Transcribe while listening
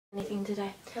Anything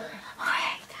today. Okay.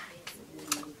 Alright,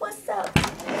 guys. What's up?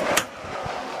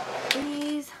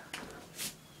 Please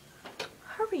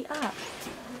hurry up.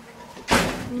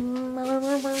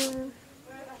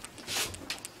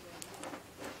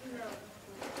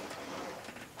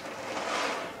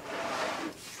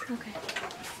 Okay.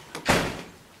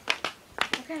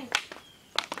 Okay.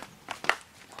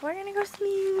 We're gonna go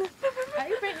swim. Are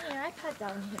you bringing your iPad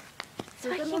down here? So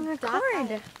I can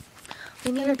record.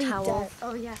 We need our towels.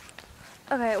 Oh yeah.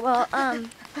 Okay, well,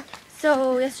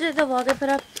 so yesterday the vlog I put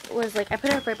up was like, I put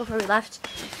it up right before we left,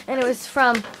 and it was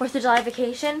from 4th of July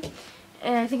vacation,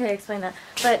 and I think I explained that.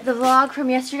 But the vlog from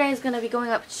yesterday is going to be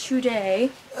going up today,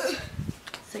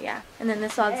 so yeah, and then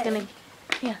this vlog's going to,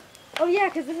 yeah. Oh yeah,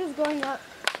 because this is going up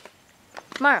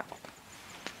Tomorrow.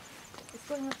 It's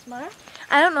going up tomorrow?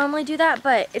 I don't normally do that,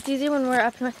 but it's easier when we're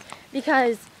up north,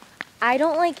 because I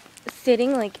don't like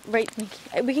sitting like right,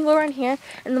 like we can go around here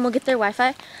and then we'll get their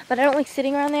Wi-Fi, but I don't like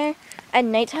sitting around there at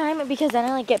nighttime because then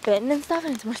I like get bitten and stuff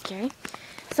and it's more scary.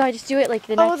 So I just do it like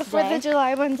the next day. Oh, the 4th of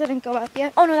July one didn't go up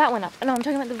yet? Oh no, that went up. No, I'm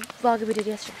talking about the vlog we did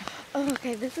yesterday. Oh,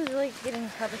 okay. This is really getting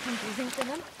probably confusing for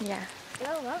them. Yeah.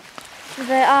 Oh, well.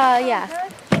 Yeah.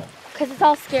 Because it's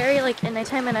all scary like at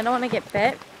nighttime and I don't want to get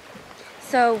bit.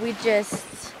 So we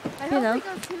just, you know,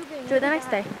 do it the next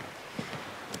day.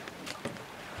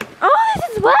 Oh,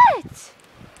 this is wet!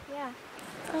 Yeah.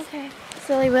 Okay.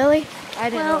 Silly Willy. I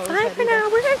didn't know. Well, bye for now.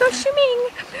 We're gonna go swimming.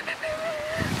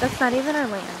 That's not even our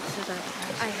land. This is our land.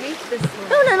 I hate this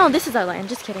one. No, this is our land.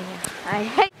 Just kidding. Yeah. I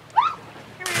hate.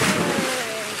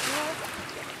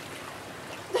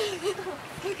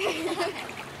 Okay.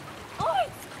 Oh,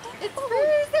 it's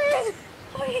freezing.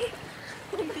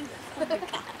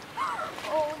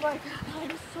 Oh my god,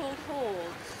 I'm so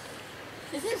cold.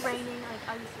 Is it raining? Like,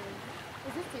 are you serious?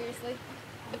 Is it seriously?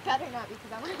 It better not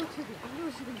because I want to go tubing. I want to go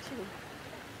tubing too.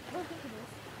 I don't think it is.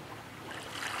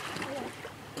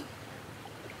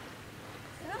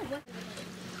 Oh, yeah.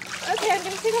 Okay, I'm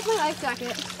going to take off my life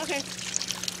jacket. Okay.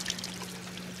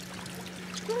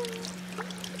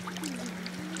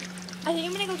 I think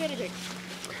I'm going to go get a drink.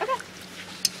 Okay.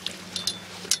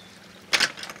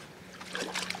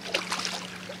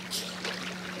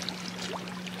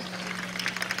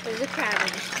 There's a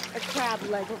crab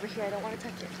leg over here. I don't want to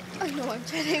touch it. I know, I'm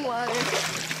treading water.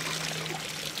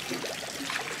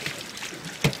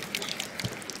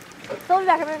 I'll be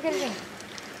back. I'm gonna get a drink.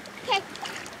 Okay.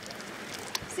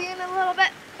 See you in a little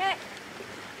bit. Okay.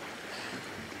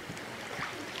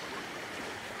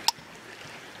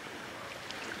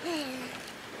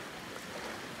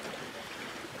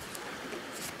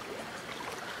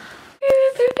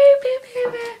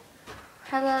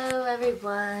 Hello,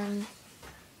 everyone.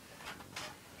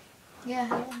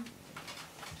 Yeah,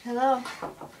 hello.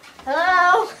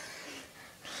 Hello.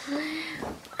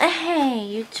 Hey,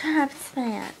 you trapped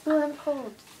man. Oh, I'm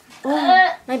cold.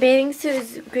 My bathing suit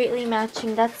is greatly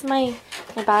matching. That's my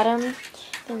bottom,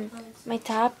 and my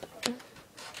top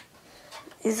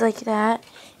is like that.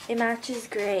 It matches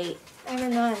great. I'm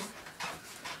in none.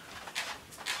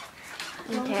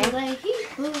 Okay.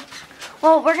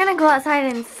 Well, we're gonna go outside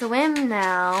and swim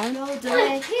now. No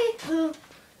delay.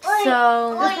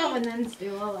 So That's not what nuns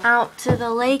do. out to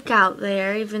the lake out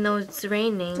there, even though it's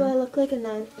raining. Do I look like a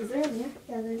nun? Is there a mirror?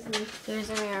 Yeah, there's a mirror. There's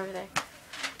a mirror over there.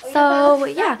 So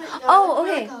yeah. Oh,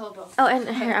 okay. Oh, and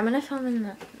here I'm gonna film in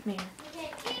the mirror.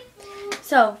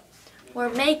 So we're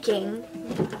making.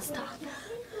 Stop.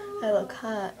 I look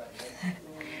hot.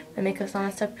 My makeup's on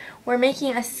and stuff. We're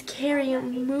making a scary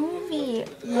movie.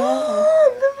 Yeah.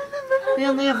 We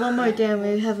only have one more day and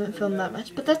we haven't filmed that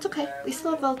much, but that's okay. We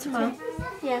still have all tomorrow.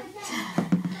 Yeah.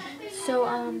 So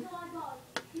yeah.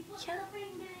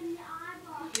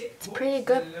 It's pretty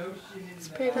good. It's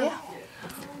pretty good. Yeah.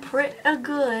 Pretty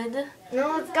good.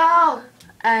 No, let's go.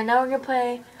 And now we're gonna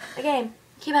play a game.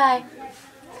 Okay, bye.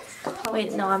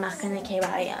 Wait, no, I'm not gonna okay,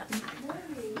 bye yet.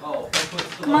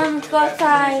 Come on, let's go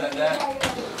outside.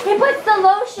 He puts the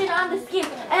lotion on the skin,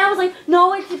 and I was like,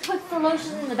 no, he puts the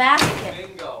lotion in the basket.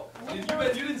 Bingo. You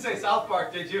didn't say South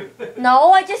Park, did you?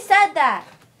 No, I just said that.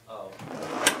 Oh.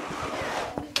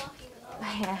 I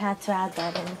had to add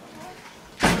that in.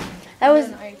 That was. I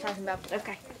don't know what you're talking about, but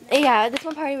okay. Yeah, this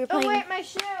one party we were playing. Oh wait, my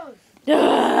shoes.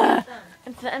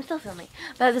 I'm still filming.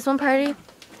 But at this one party,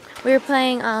 we were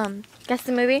playing guess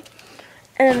the movie,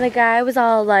 and then the guy was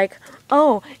all like,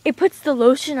 "Oh, it puts the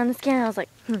lotion on the skin." And I was like,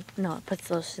 "No, it puts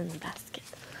the lotion in the basket."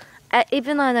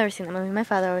 Even though I've never seen that movie, my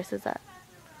father always says that.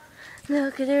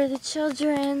 Look, there are the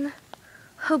children.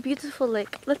 How beautiful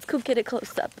lake. Let's go get a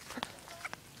close up.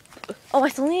 Oh, I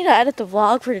still need to edit the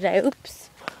vlog for today. Oops.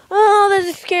 Oh, there's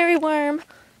a scary worm.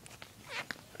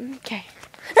 Okay.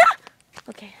 Ah!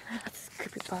 Okay, that's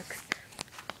creepy bugs.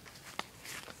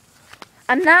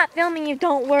 I'm not filming you,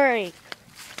 don't worry.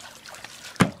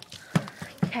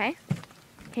 Okay,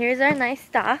 here's our nice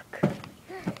stock.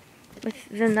 With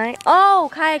the night. Oh,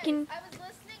 Kaya, can. I was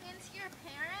listening into your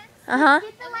parents. Uh-huh. And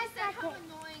they said how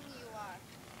annoying you are.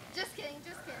 Just kidding,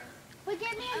 just kidding. But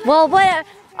get me a Well, what?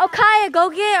 Oh, Kaya, go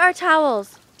get our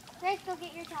towels. Grace, go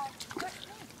get your towel.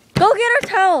 Go get our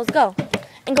towels, go.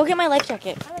 And go get my life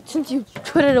jacket, since you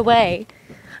put it away.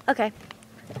 Okay.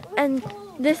 And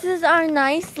this is our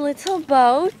nice little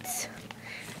boat.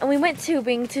 And we went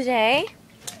tubing today.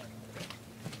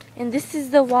 And this is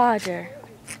the water.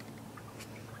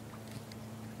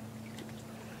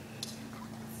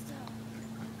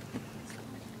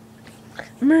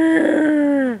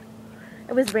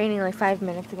 It was raining like 5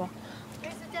 minutes ago.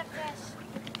 There's a dead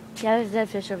fish. Yeah, there's a dead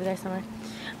fish over there somewhere.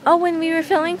 Oh, when we were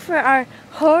filming for our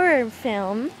horror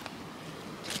film,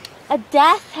 a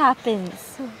death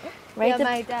happens. Right? Yeah,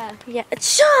 my dad. Yeah.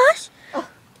 Shush! Oh.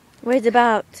 Where's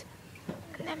about?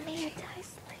 And then Mia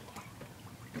dies later.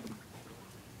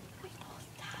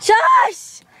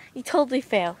 Shush! You totally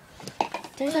fail.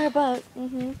 There's our boat.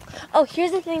 Oh,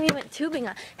 here's the thing we went tubing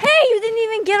on. Hey, you didn't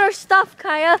even get our stuff,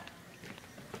 Kaya.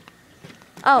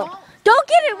 Oh, don't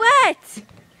get it wet.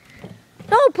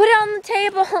 No, put it on the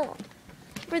table.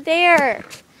 We're there.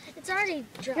 It's already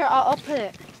dry. Here, I'll put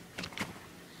it.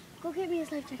 Go get me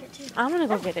his life jacket too. I'm gonna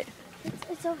go get it.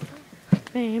 It's over.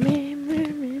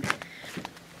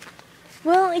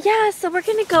 Well, yeah, so we're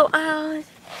gonna go out.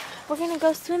 We're gonna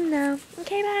go swim now.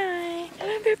 Okay, bye.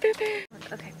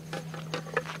 Okay.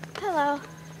 Hello.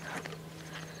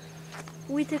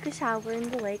 We took a shower in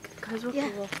the lake because we're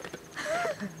cool.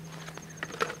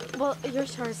 Well, your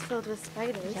shower is filled with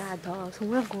spiders. Yeah, dog. So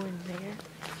we're going there.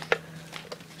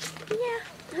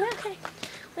 Yeah. Okay.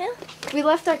 Well, We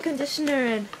left our conditioner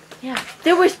in. yeah.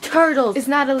 There was turtles. It's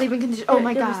not a living conditioner. Oh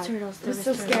my There god. was turtles. I There was was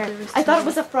so turtles. scared. There was I thought it turtles.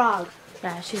 was a frog.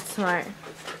 Yeah, she's smart.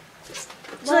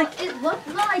 Well, it looked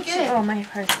like it. Oh, my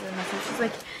parts are messy. She's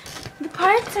like, the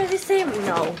parts are the same.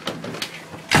 No.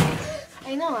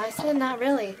 I know. I said not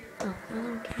really. Oh, I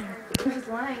don't care. I was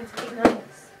lying to be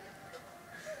nice.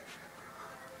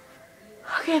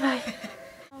 Okay, bye.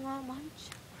 I want lunch.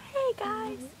 Hey,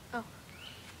 guys.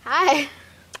 Hi.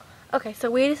 Okay, so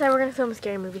we decided we're going to film a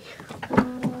scary movie.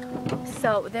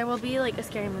 So there will be like a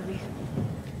scary movie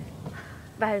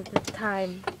by the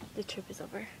time the trip is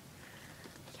over.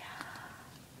 Yeah.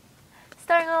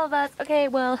 Starring all of us. Okay,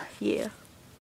 well, yeah.